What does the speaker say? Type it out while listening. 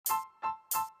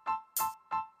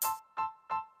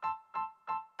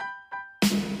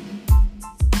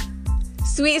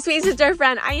Sweet sister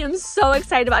friend, I am so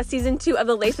excited about season 2 of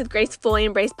the Lace with Grace Fully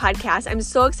Embraced podcast. I'm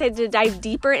so excited to dive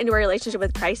deeper into our relationship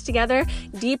with Christ together,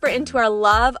 deeper into our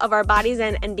love of our bodies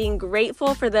and being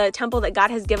grateful for the temple that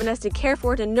God has given us to care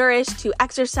for, to nourish, to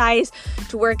exercise,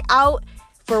 to work out,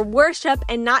 for worship,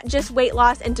 and not just weight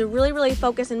loss, and to really, really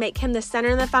focus and make him the center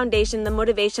and the foundation, the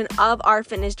motivation of our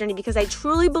fitness journey. Because I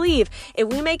truly believe if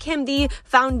we make him the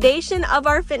foundation of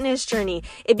our fitness journey,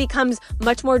 it becomes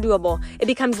much more doable. It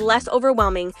becomes less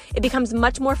overwhelming. It becomes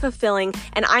much more fulfilling.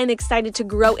 And I'm excited to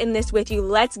grow in this with you.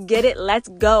 Let's get it. Let's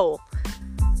go.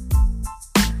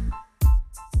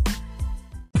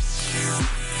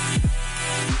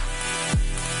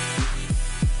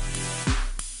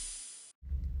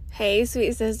 Hey,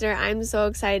 sweet sister, I'm so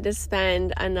excited to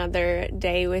spend another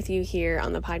day with you here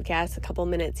on the podcast, a couple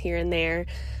minutes here and there.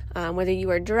 Whether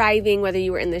you are driving, whether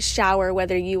you are in the shower,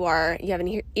 whether you have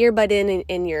an earbud in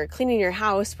and you're cleaning your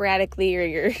house sporadically, or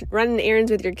you're running errands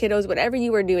with your kiddos, whatever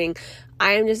you are doing,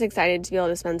 I am just excited to be able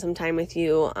to spend some time with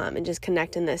you and just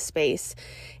connect in this space.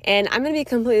 And I'm going to be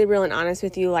completely real and honest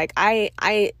with you. Like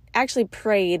I actually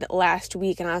prayed last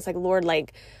week and I was like, Lord,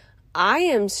 I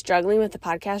am struggling with the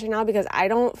podcast right now because I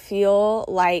don't feel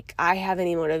like I have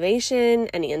any motivation,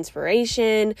 any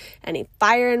inspiration, any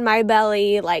fire in my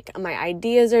belly. Like my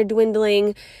ideas are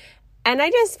dwindling. And I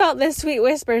just felt this sweet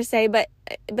whisper say, but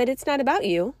it's not about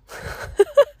you.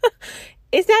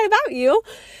 It's not about you.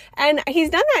 And he's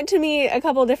done that to me a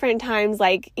couple different times.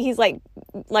 Like he's like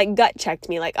gut checked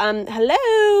me,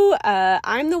 hello,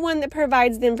 I'm the one that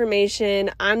provides the information.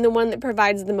 I'm the one that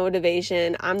provides the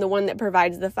motivation. I'm the one that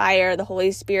provides the fire. The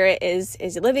Holy Spirit is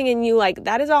living in you. Like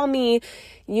that is all me.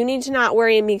 You need to not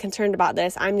worry and be concerned about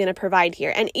this. I'm going to provide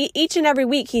here. And each and every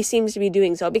week he seems to be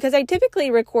doing so, because I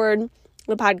typically record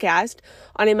the podcast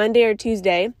on a Monday or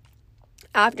Tuesday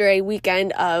after a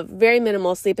weekend of very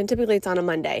minimal sleep, and typically it's on a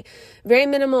Monday. Very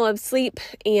minimal of sleep,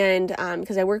 and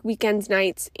because I work weekends,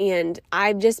 nights, and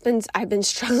I've been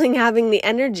struggling having the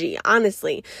energy,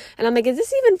 honestly. And I'm like, is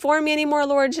this even for me anymore,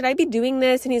 Lord? Should I be doing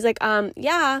this? And he's like,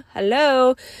 yeah,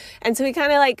 hello. And so he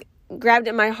kind of grabbed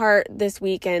at my heart this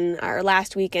weekend or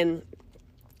last weekend.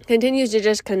 Continues to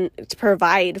just to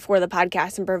provide for the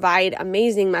podcast and provide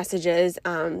amazing messages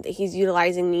that he's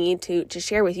utilizing me to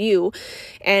share with you.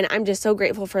 And I'm just so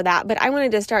grateful for that. But I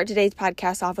wanted to start today's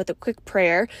podcast off with a quick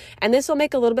prayer. And this will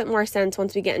make a little bit more sense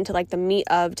once we get into the meat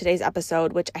of today's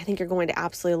episode, which I think you're going to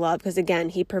absolutely love. Because again,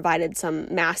 he provided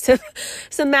some massive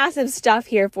stuff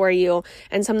here for you,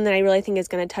 and something that I really think is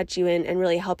going to touch you and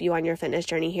really help you on your fitness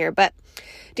journey here. But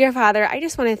dear Father, I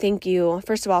just want to thank you,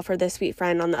 first of all, for this sweet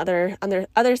friend on the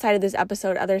other side of this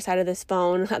episode, other side of this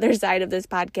phone, other side of this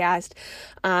podcast.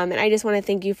 And I just want to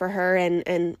thank you for her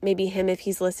and maybe him if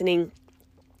he's listening.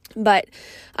 But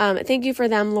thank you for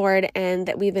them, Lord, and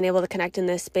that we've been able to connect in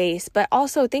this space. But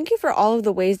also thank you for all of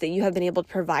the ways that you have been able to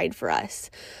provide for us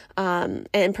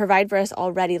and provide for us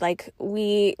already. Like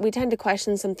we tend to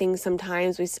question some things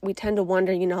sometimes. We tend to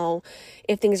wonder,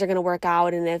 if things are going to work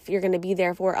out and if you're going to be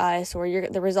there for us, or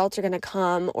the results are going to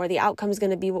come, or the outcome is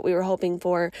going to be what we were hoping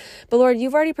for. But Lord,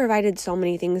 you've already provided so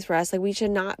many things for us. Like we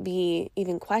should not be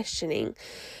even questioning.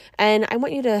 And I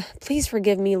want you to please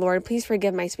forgive me, Lord. Please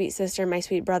forgive my sweet sister, my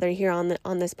sweet brother here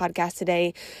on this podcast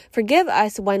today. Forgive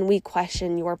us when we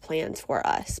question your plans for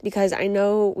us, because I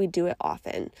know we do it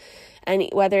often. And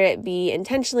whether it be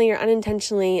intentionally or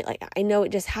unintentionally, I know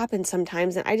it just happens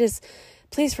sometimes. And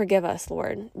please forgive us,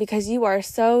 Lord, because you are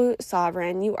so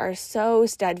sovereign. You are so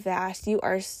steadfast. You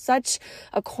are such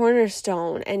a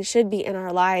cornerstone and should be in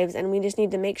our lives. And we just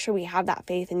need to make sure we have that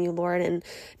faith in you, Lord, and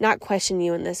not question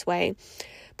you in this way.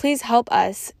 Please help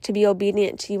us to be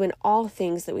obedient to you in all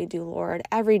things that we do, Lord,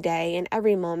 every day and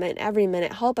every moment, every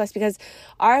minute. Help us, because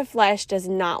our flesh does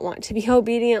not want to be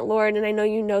obedient, Lord. And I know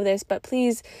you know this, but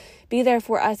please be there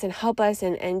for us and help us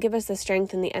and give us the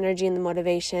strength and the energy and the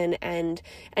motivation and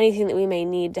anything that we may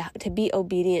need to be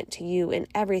obedient to you in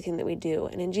everything that we do.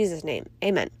 And in Jesus' name,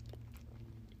 amen.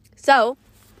 So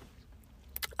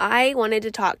I wanted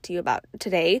to talk to you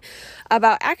today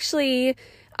about actually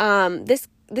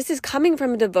this is coming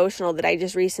from a devotional that I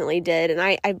just recently did. And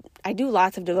I do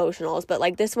lots of devotionals,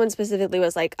 but this one specifically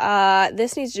was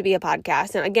this needs to be a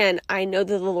podcast. And again, I know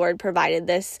that the Lord provided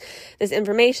this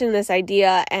information, this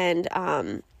idea,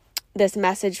 and this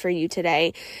message for you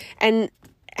today. And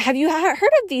have you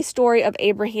heard of the story of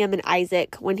Abraham and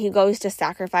Isaac when he goes to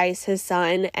sacrifice his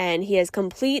son, and he has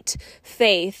complete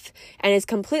faith and is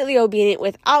completely obedient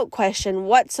without question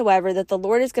whatsoever that the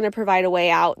Lord is going to provide a way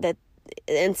out, that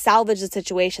and salvage the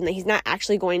situation, that he's not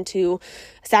actually going to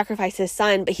sacrifice his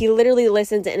son, but he literally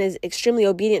listens and is extremely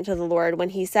obedient to the Lord when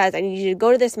he says, I need you to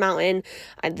go to this mountain,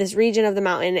 this region of the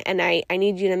mountain, and I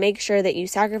need you to make sure that you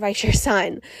sacrifice your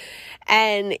son.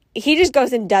 And he just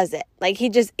goes and does it. Like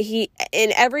he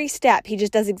in every step, he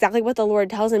just does exactly what the Lord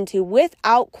tells him to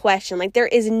without question. Like there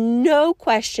is no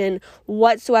question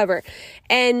whatsoever.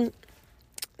 And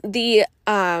the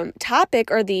topic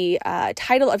or the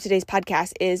title of today's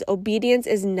podcast is Obedience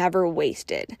is Never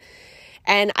Wasted.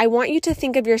 And I want you to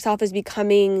think of yourself as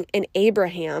becoming an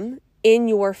Abraham in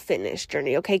your fitness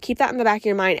journey, okay? Keep that in the back of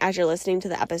your mind as you're listening to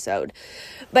the episode.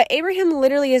 But Abraham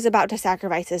literally is about to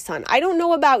sacrifice his son. I don't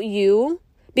know about you,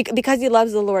 because he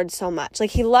loves the Lord so much.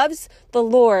 Like he loves the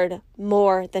Lord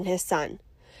more than his son.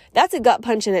 That's a gut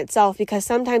punch in itself, because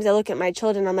sometimes I look at my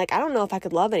children, I'm like, I don't know if I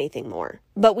could love anything more.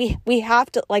 But we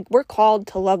have to, like, we're called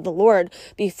to love the Lord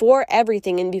before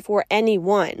everything and before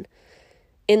anyone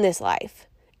in this life.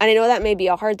 And I know that may be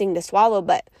a hard thing to swallow,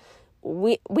 but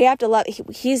we have to love,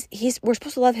 we're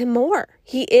supposed to love him more.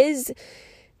 That's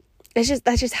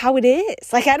just how it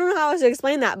is. Like, I don't know how else to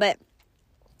explain that, but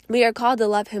we are called to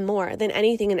love him more than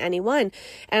anything and anyone.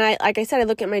 And like I said, I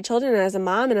look at my children as a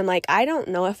mom and I'm like, I don't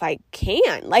know if I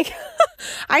can. Like,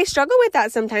 I struggle with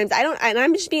that sometimes. And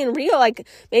I'm just being real. Like,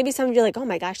 maybe some of you are like, oh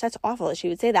my gosh, that's awful that she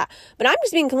would say that. But I'm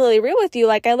just being completely real with you.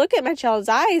 Like, I look at my child's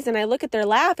eyes and I look at their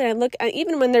laugh, and I look,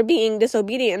 even when they're being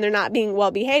disobedient and they're not being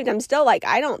well behaved, I'm still like,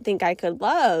 I don't think I could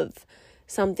love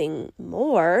something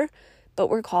more, but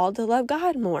we're called to love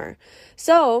God more.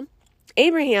 So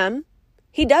Abraham,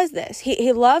 he does this.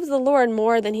 He loves the Lord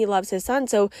more than he loves his son.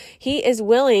 So he is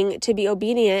willing to be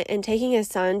obedient and taking his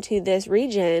son to this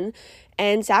region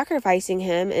and sacrificing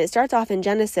him. And it starts off in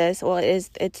Genesis. Well,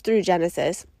 it's through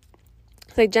Genesis.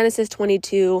 It's like Genesis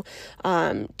 22,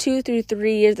 2 through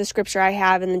 3 is the scripture I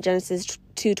have, and then Genesis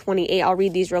 2:28. I'll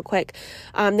read these real quick.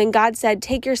 Then God said,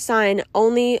 take your son,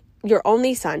 your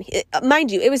only son.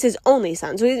 Mind you, it was his only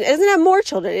son. So he doesn't have more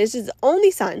children. It's his only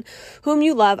son, whom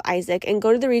you love, Isaac, and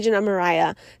go to the region of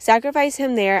Moriah. Sacrifice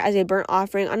him there as a burnt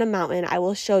offering on a mountain I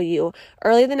will show you.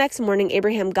 Early the next morning,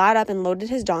 Abraham got up and loaded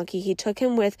his donkey. He took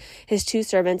him with his 2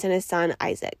 servants and his son,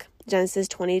 Isaac. Genesis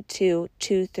 22,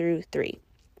 2 through 3.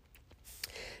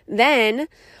 Then,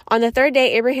 on the 3rd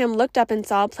day, Abraham looked up and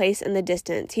saw a place in the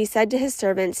distance. He said to his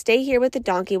servant, stay here with the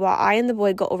donkey while I and the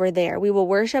boy go over there. We will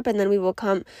worship, and then we will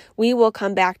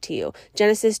come back to you.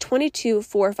 Genesis 22,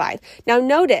 4, 5. Now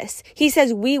notice, he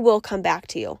says, we will come back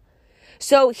to you.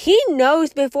 So he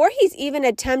knows before he's even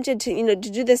attempted to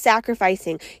do the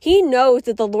sacrificing, he knows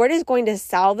that the Lord is going to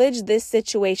salvage this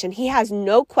situation. He has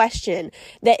no question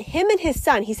that him and his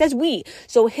son, he says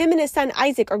so him and his son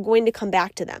Isaac are going to come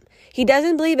back to them. He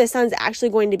doesn't believe his son's actually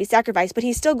going to be sacrificed, but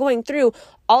he's still going through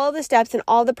all of the steps and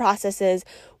all the processes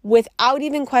without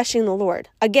even questioning the Lord.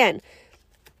 Again,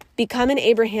 become an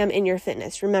Abraham in your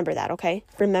fitness. Remember that, okay?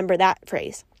 Remember that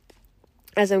phrase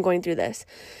as I'm going through this.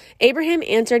 Abraham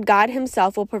answered, God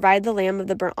himself will provide the lamb of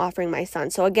the burnt offering, my son.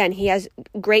 So again, he has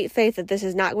great faith that this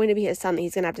is not going to be his son that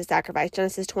he's going to have to sacrifice.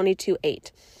 Genesis 22,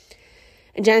 8.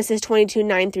 In Genesis 22,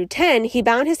 9 through 10, he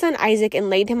bound his son Isaac and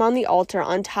laid him on the altar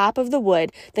on top of the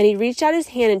wood. Then he reached out his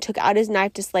hand and took out his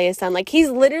knife to slay his son. Like,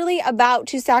 he's literally about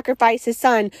to sacrifice his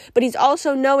son, but he's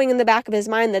also knowing in the back of his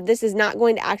mind that this is not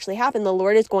going to actually happen. The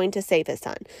Lord is going to save his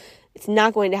son. It's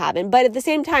not going to happen. But at the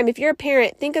same time, if you're a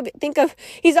parent, think of,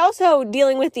 he's also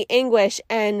dealing with the anguish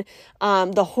and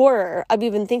the horror of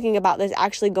even thinking about this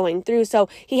actually going through. So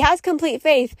he has complete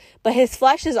faith, but his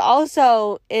flesh is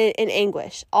also in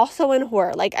anguish, also in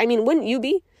horror. Like, I mean, wouldn't you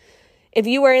be? If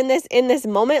you were in this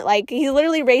moment, like, he's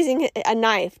literally raising a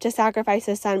knife to sacrifice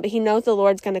his son, but he knows the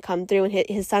Lord's going to come through and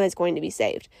his son is going to be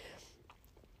saved.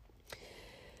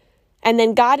 And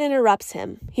then God interrupts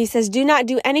him. He says, do not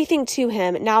do anything to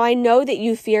him. Now I know that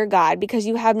you fear God, because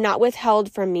you have not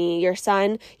withheld from me your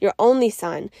son, your only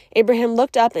son. Abraham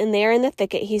looked up, and there in the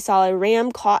thicket he saw a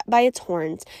ram caught by its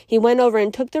horns. He went over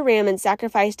and took the ram and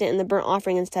sacrificed it in the burnt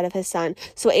offering instead of his son.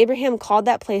 So Abraham called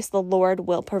that place, the Lord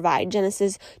will provide.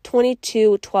 Genesis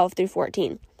 22, 12 through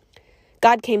 14.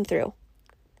 God came through.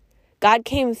 God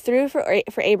came through for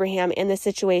Abraham in this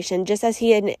situation, just as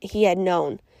he had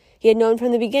known. He had known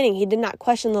from the beginning. He did not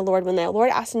question the Lord. When the Lord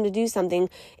asked him to do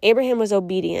something, Abraham was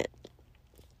obedient.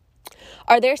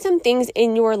 Are there some things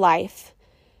in your life,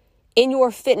 in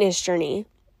your fitness journey,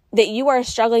 that you are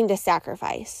struggling to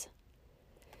sacrifice?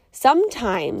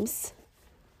 Sometimes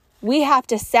we have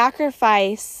to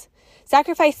sacrifice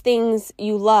things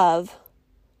you love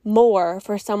more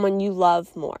for someone you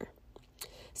love more.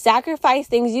 Sacrifice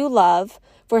things you love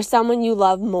for someone you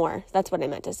love more. That's what I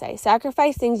meant to say.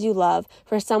 Sacrifice things you love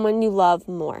for someone you love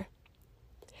more.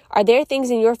 Are there things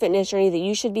in your fitness journey that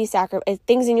you should be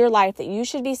things in your life that you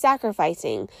should be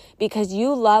sacrificing because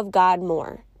you love God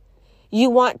more? You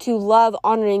want to love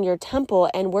honoring your temple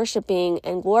and worshiping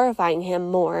and glorifying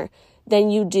him more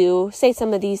than you do, say,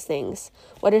 some of these things.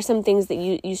 What are some things that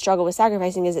you struggle with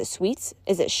sacrificing? Is it sweets?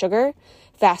 Is it sugar?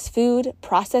 Fast food,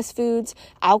 processed foods,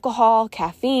 alcohol,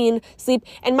 caffeine, sleep?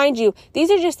 And mind you, these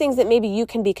are just things that maybe you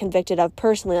can be convicted of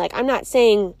personally. Like, I'm not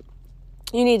saying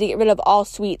you need to get rid of all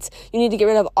sweets. You need to get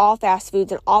rid of all fast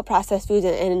foods and all processed foods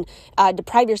and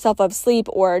deprive yourself of sleep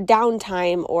or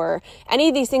downtime or any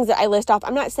of these things that I list off.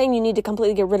 I'm not saying you need to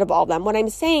completely get rid of all of them. What I'm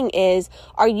saying is,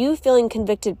 are you feeling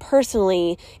convicted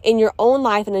personally in your own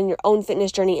life and in your own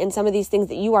fitness journey in some of these things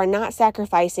that you are not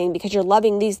sacrificing because you're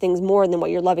loving these things more than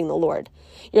what you're loving the Lord?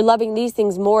 You're loving these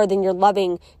things more than you're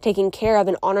loving taking care of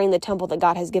and honoring the temple that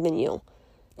God has given you.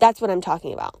 That's what I'm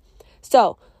talking about.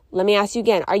 So, let me ask you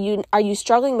again, are you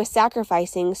struggling with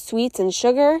sacrificing sweets and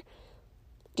sugar?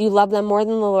 Do you love them more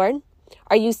than the Lord?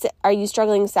 Are you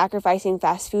struggling sacrificing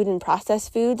fast food and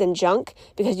processed foods and junk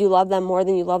because you love them more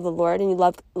than you love the Lord, and you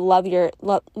love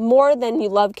more than you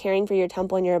love caring for your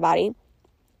temple and your body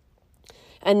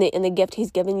and the gift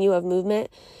he's given you of movement?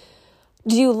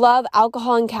 Do you love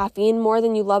alcohol and caffeine more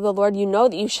than you love the Lord? You know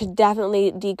that you should definitely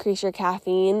decrease your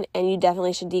caffeine and you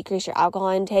definitely should decrease your alcohol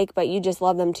intake, but you just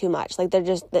love them too much. Like,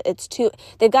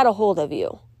 they've got a hold of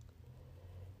you.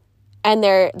 And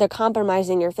they're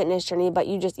compromising your fitness journey, but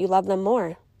you love them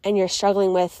more. And you're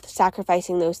struggling with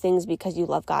sacrificing those things because you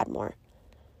love God more.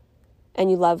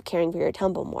 And you love caring for your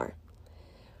temple more.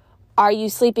 Are you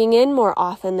sleeping in more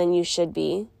often than you should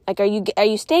be? Like, are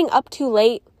you staying up too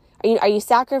late? Are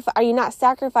you not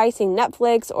sacrificing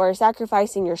Netflix or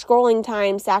sacrificing your scrolling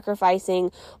time,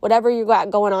 sacrificing whatever you got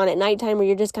going on at nighttime where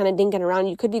you're just kind of dinking around?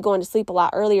 You could be going to sleep a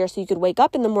lot earlier so you could wake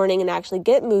up in the morning and actually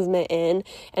get movement in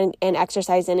and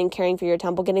exercise in and caring for your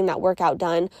temple, getting that workout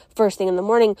done first thing in the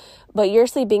morning. But you're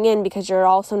sleeping in because you're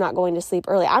also not going to sleep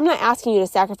early. I'm not asking you to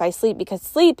sacrifice sleep, because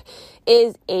sleep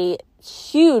is a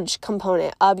huge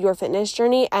component of your fitness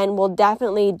journey and will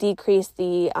definitely decrease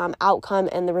the outcome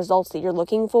and the results that you're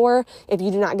looking for. If you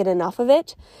do not get enough of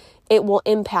it, it will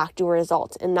impact your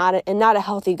results in not a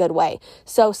healthy, good way.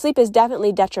 So sleep is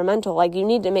definitely detrimental. Like, you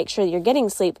need to make sure that you're getting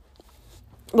sleep.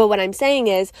 But what I'm saying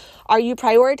is, are you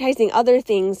prioritizing other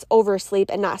things over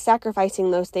sleep and not sacrificing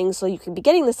those things so you can be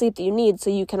getting the sleep that you need so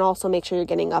you can also make sure you're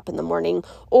getting up in the morning?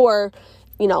 Or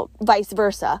vice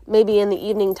versa. Maybe in the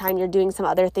evening time, you're doing some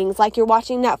other things, like you're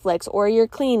watching Netflix or you're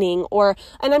cleaning, and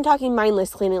I'm talking mindless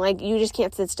cleaning, like you just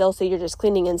can't sit still, so you're just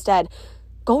cleaning instead.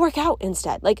 Go work out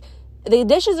instead. Like, the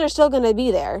dishes are still going to be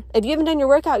there. If you haven't done your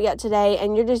workout yet today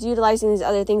and you're just utilizing these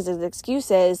other things as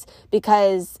excuses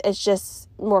because it's just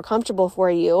more comfortable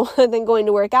for you than going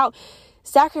to work out,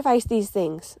 sacrifice these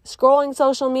things. Scrolling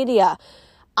social media.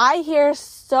 I hear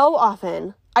so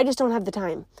often, I just don't have the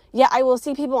time. Yeah, I will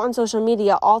see people on social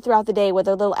media all throughout the day with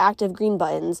their little active green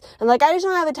buttons. And I just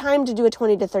don't have the time to do a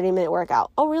 20 to 30 minute workout.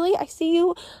 Oh, really? I see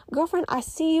you, girlfriend. I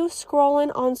see you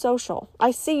scrolling on social.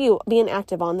 I see you being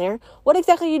active on there. What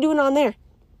exactly are you doing on there?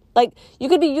 Like, you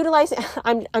could be utilizing,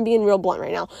 I'm being real blunt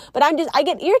right now, but I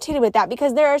get irritated with that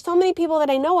because there are so many people that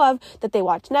I know of that they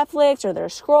watch Netflix or they're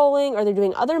scrolling or they're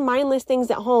doing other mindless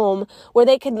things at home where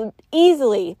they could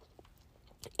easily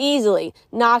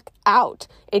knock out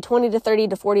a 20 to 30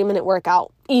 to 40 minute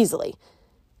workout easily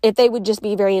if they would just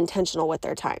be very intentional with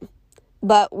their time.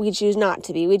 But we choose not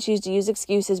to be. We choose to use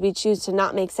excuses. We choose to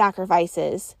not make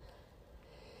sacrifices.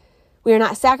 We are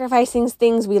not sacrificing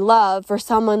things we love for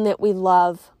someone that we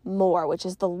love more, which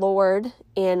is the Lord,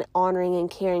 and honoring and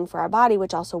caring for our body,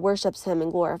 which also worships him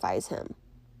and glorifies him.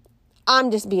 I'm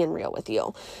just being real with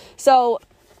you. So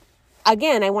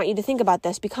again, I want you to think about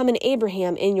this. Become an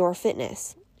Abraham in your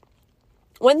fitness.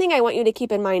 One thing I want you to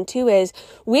keep in mind too is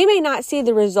we may not see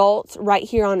the results right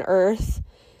here on earth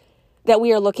that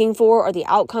we are looking for, or the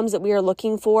outcomes that we are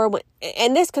looking for.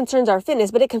 And this concerns our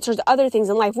fitness, but it concerns other things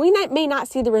in life. We may not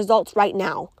see the results right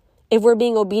now if we're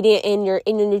being obedient in your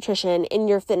nutrition, in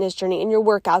your fitness journey, in your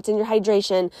workouts, in your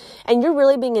hydration, and you're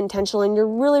really being intentional and you're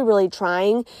really, really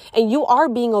trying, and you are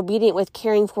being obedient with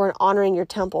caring for and honoring your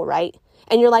temple, right?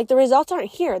 And you're like, the results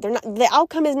aren't here. The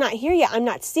outcome is not here yet. I'm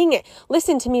not seeing it.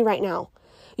 Listen to me right now.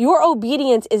 Your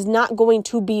obedience is not going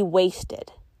to be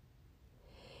wasted.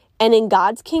 And in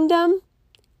God's kingdom,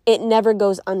 it never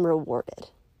goes unrewarded.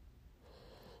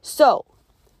 So,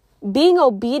 being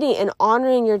obedient and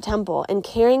honoring your temple and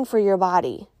caring for your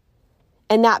body,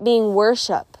 and that being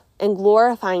worship and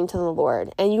glorifying to the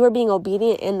Lord, and you are being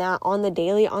obedient in that on the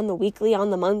daily, on the weekly, on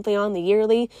the monthly, on the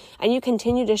yearly, and you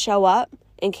continue to show up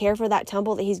and care for that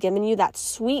temple that he's given you, that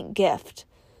sweet gift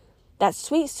that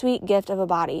sweet, sweet gift of a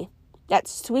body, that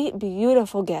sweet,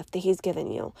 beautiful gift that he's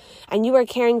given you. And you are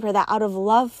caring for that out of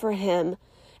love for him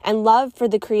and love for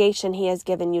the creation he has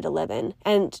given you to live in.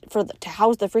 And to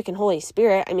house the freaking Holy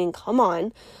Spirit. I mean, come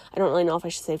on. I don't really know if I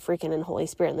should say freaking and Holy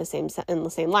Spirit in the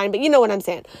same line, but you know what I'm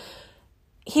saying.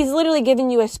 He's literally giving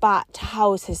you a spot to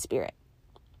house his Spirit.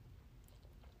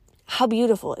 How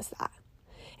beautiful is that?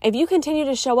 If you continue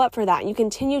to show up for that and you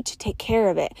continue to take care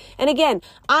of it. And again,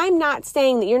 I'm not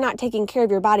saying that you're not taking care of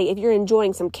your body if you're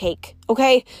enjoying some cake,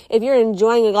 okay? If you're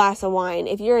enjoying a glass of wine,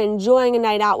 if you're enjoying a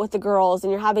night out with the girls and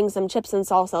you're having some chips and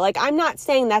salsa, like I'm not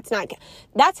saying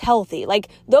that's healthy. Like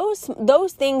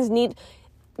those things need,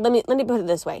 let me put it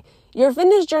this way. Your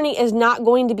fitness journey is not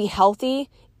going to be healthy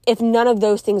if none of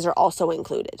those things are also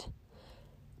included,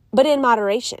 but in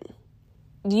moderation.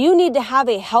 You need to have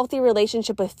a healthy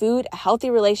relationship with food, a healthy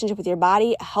relationship with your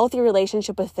body, a healthy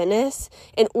relationship with fitness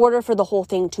in order for the whole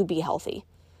thing to be healthy.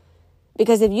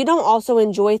 Because if you don't also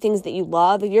enjoy things that you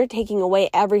love, if you're taking away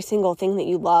every single thing that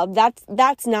you love,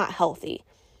 that's not healthy.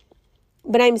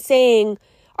 But I'm saying,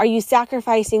 are you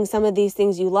sacrificing some of these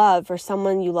things you love for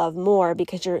someone you love more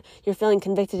because you're feeling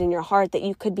convicted in your heart that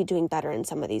you could be doing better in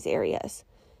some of these areas?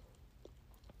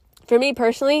 For me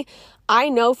personally, I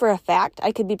know for a fact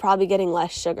I could be probably getting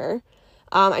less sugar.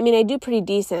 I do pretty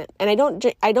decent, and I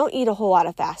don't eat a whole lot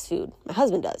of fast food. My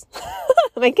husband does.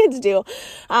 My kids do.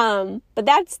 But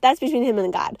that's between him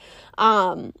and God.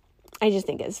 I just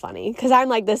think it's funny because I'm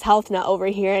like this health nut over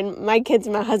here, and my kids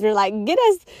and my husband are like, get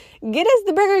us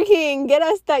the Burger King, get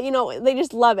us that, they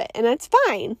just love it, and it's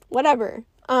fine, whatever.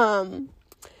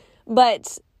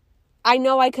 But I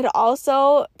know I could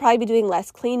also probably be doing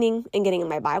less cleaning and getting in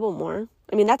my Bible more.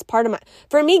 That's part of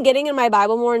for me, getting in my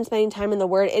Bible more and spending time in the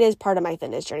Word, it is part of my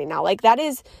fitness journey now. Like that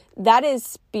is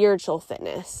spiritual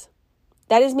fitness.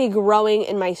 That is me growing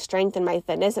in my strength and my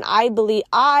fitness. And I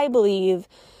believe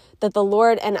that the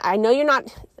Lord, and I know you're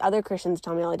not, other Christians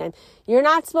tell me all the time, you're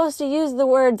not supposed to use the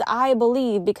words I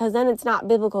believe because then it's not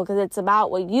biblical because it's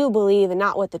about what you believe and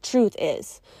not what the truth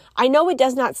is. I know it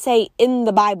does not say in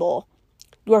the Bible,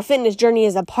 your fitness journey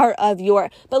is a part of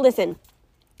but listen,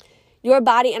 your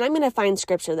body, and I'm going to find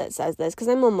scripture that says this because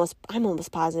I'm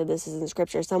almost positive this is in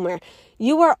scripture somewhere.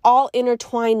 You are all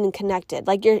intertwined and connected.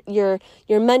 Like your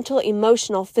mental,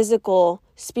 emotional, physical,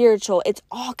 spiritual, it's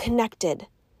all connected.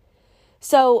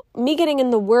 So me getting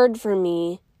in the Word for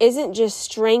me isn't just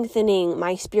strengthening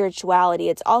my spirituality,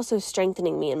 it's also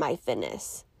strengthening me in my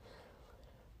fitness.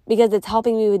 Because it's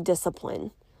helping me with discipline.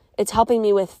 It's helping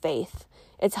me with faith.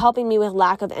 It's helping me with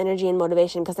lack of energy and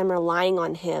motivation because I'm relying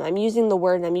on Him. I'm using the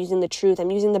Word and I'm using the truth. I'm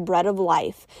using the bread of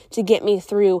life to get me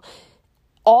through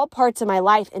all parts of my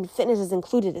life, and fitness is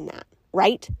included in that,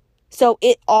 right? So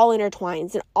it all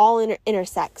intertwines, it all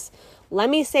intersects. Let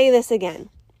me say this again.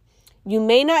 You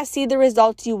may not see the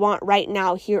results you want right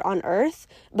now here on earth,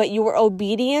 but your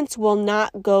obedience will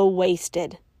not go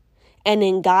wasted. And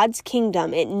in God's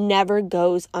kingdom, it never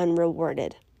goes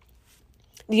unrewarded.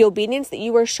 The obedience that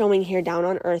you are showing here down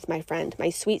on earth, my friend, my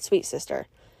sweet, sweet sister,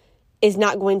 is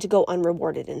not going to go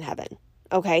unrewarded in heaven,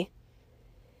 okay?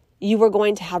 You are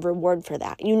going to have reward for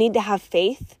that. You need to have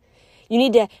faith. You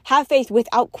need to have faith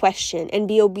without question and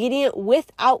be obedient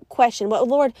without question. Well,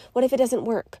 Lord, what if it doesn't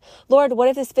work? Lord, what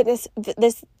if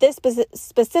this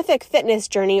specific fitness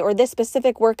journey or this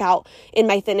specific workout in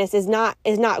my fitness is not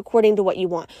according to what you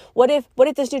want? What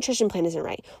if this nutrition plan isn't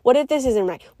right? What if this isn't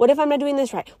right? What if I'm not doing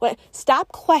this right? Stop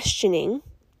questioning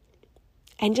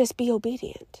and just be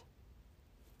obedient.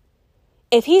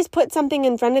 If He's put something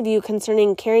in front of you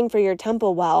concerning caring for your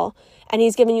temple well, and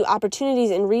He's given you opportunities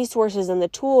and resources and the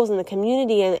tools and the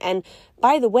community, and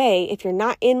by the way, if you're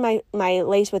not in my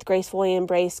Lace with Grace Fully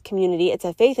Embrace community, it's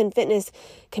a faith and fitness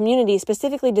community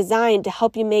specifically designed to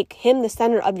help you make Him the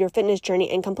center of your fitness journey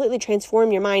and completely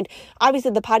transform your mind.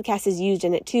 Obviously, the podcast is used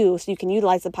in it too, so you can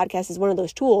utilize the podcast as one of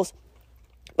those tools.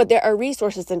 But there are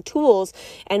resources and tools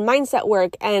and mindset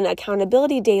work and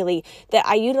accountability daily that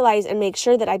I utilize and make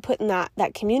sure that I put in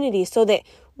that community so that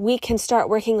we can start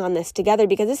working on this together,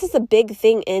 because this is a big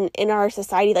thing in our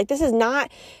society. Like this is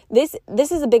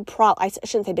a big problem. I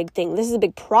shouldn't say big thing. This is a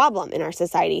big problem in our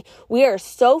society. We are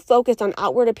so focused on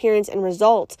outward appearance and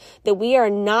results that we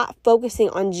are not focusing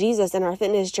on Jesus in our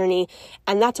fitness journey.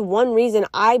 And that's one reason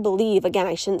I believe, again,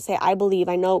 I shouldn't say I believe.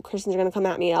 I know Christians are going to come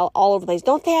at me all over the place.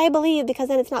 Don't say I believe because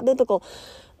then it's not biblical.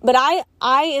 But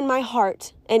I in my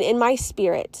heart and in my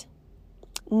spirit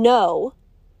know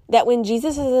that when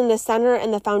Jesus is in the center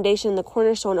and the foundation and the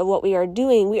cornerstone of what we are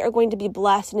doing, we are going to be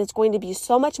blessed, and it's going to be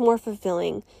so much more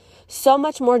fulfilling, so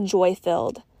much more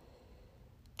joy-filled,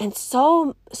 and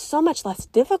so much less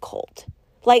difficult.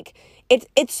 Like,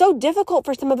 it's so difficult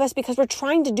for some of us because we're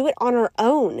trying to do it on our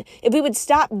own. If we would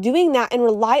stop doing that and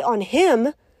rely on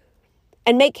Him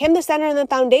and make Him the center and the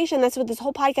foundation, that's what this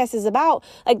whole podcast is about.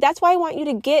 Like, that's why I want you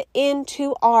to get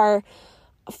into our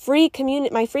free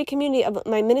community, my free community of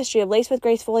my ministry of Laced with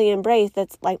Grace Fully Embraced.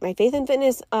 That's like my faith and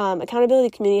fitness accountability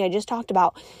community I just talked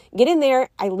about. Get in there.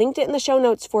 I linked it in the show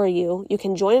notes for you. You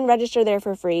can join and register there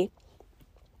for free.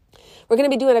 We're going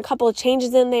to be doing a couple of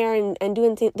changes in there and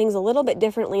doing things a little bit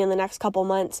differently in the next couple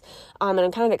months. And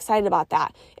I'm kind of excited about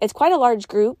that. It's quite a large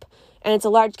group and it's a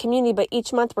large community, but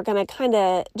each month we're going to kind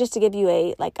of, just to give you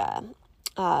a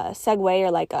segue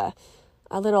or like a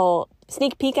little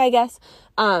sneak peek, I guess,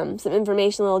 some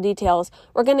information, little details.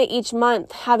 We're going to each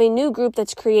month have a new group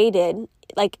that's created,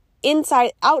 like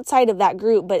outside of that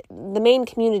group, but the main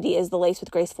community is the Laced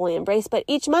with Grace Fully Embraced. But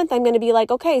each month I'm going to be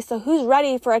like, okay, so who's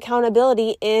ready for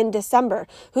accountability in December?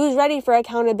 Who's ready for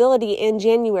accountability in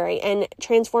January? And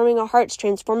transforming our hearts,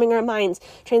 transforming our minds,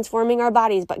 transforming our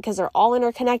bodies, but because they're all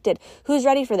interconnected. Who's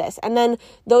ready for this? And then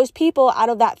those people out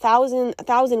of that 1,000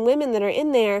 women that are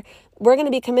in there, we're going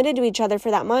to be committed to each other for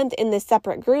that month in this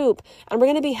separate group. And we're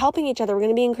going to be helping each other. We're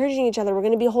going to be encouraging each other. We're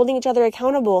going to be holding each other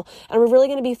accountable. And we're really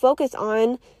going to be focused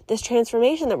on this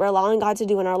transformation that we're allowing God to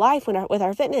do in our life with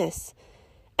our fitness.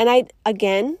 And I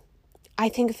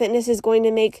think fitness is going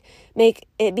to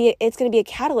it's going to be a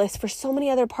catalyst for so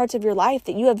many other parts of your life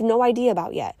that you have no idea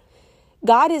about yet.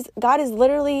 God is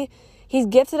literally, He's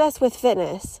gifted us with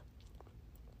fitness.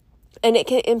 And it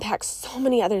can impact so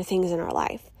many other things in our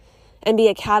life and be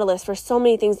a catalyst for so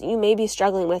many things that you may be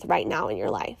struggling with right now in your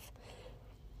life.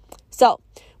 So,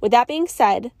 with that being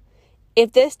said,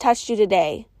 if this touched you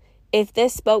today, if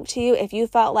this spoke to you, if you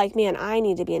felt like, man, I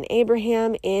need to be an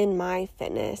Abraham in my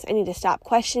fitness, I need to stop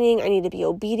questioning, I need to be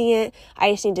obedient,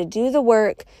 I just need to do the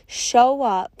work, show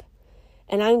up,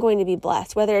 and I'm going to be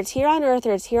blessed. Whether it's here on earth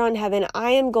or it's here on heaven,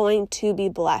 I am going to be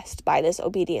blessed by this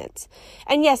obedience.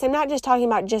 And yes, I'm not just talking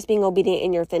about just being obedient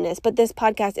in your fitness, but this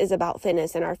podcast is about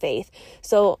fitness and our faith.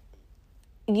 So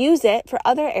use it for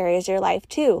other areas of your life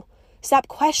too. Stop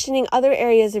questioning other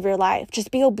areas of your life. Just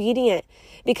be obedient,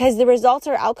 because the results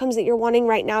or outcomes that you're wanting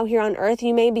right now here on earth,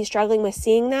 you may be struggling with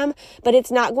seeing them, but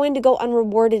it's not going to go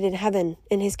unrewarded in heaven,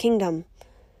 in His kingdom.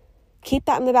 Keep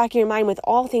that in the back of your mind with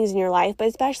all things in your life, but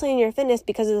especially in your fitness,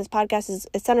 because of this podcast is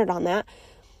centered on that.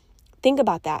 Think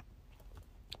about that.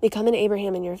 Become an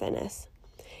Abraham in your fitness.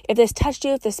 If this touched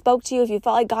you, if this spoke to you, if you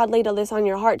felt like God laid all this on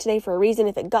your heart today for a reason,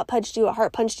 if it gut punched you, a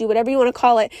heart punched you, whatever you want to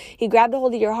call it, He grabbed a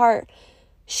hold of your heart,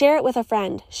 share it with a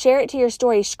friend. Share it to your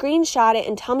story. Screenshot it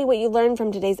and tell me what you learned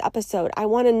from today's episode. I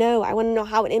want to know. I want to know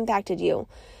how it impacted you.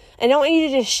 I don't want you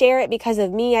to just share it because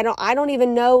of me. I don't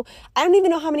even know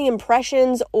how many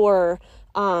impressions or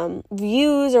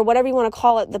views or whatever you want to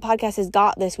call it the podcast has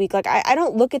got this week. Like, I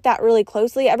don't look at that really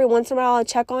closely. Every once in a while I'll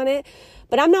check on it,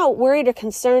 but I'm not worried or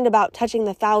concerned about touching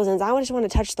the thousands. I just want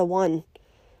to touch the one,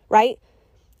 right?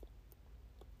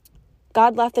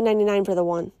 God left the 99 for the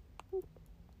one.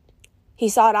 He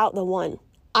sought out the one.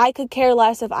 I could care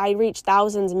less if I reach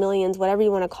thousands, millions, whatever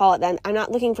you want to call it. Then I'm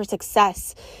not looking for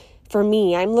success for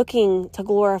me. I'm looking to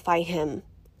glorify Him.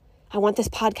 I want this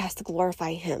podcast to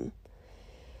glorify Him.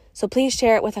 So please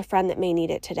share it with a friend that may need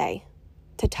it today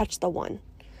to touch the one.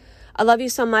 I love you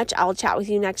so much. I'll chat with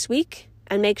you next week,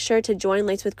 and make sure to join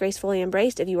Laced with Grace Fully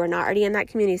Embraced if you are not already in that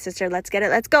community, sister. Let's get it.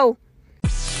 Let's go.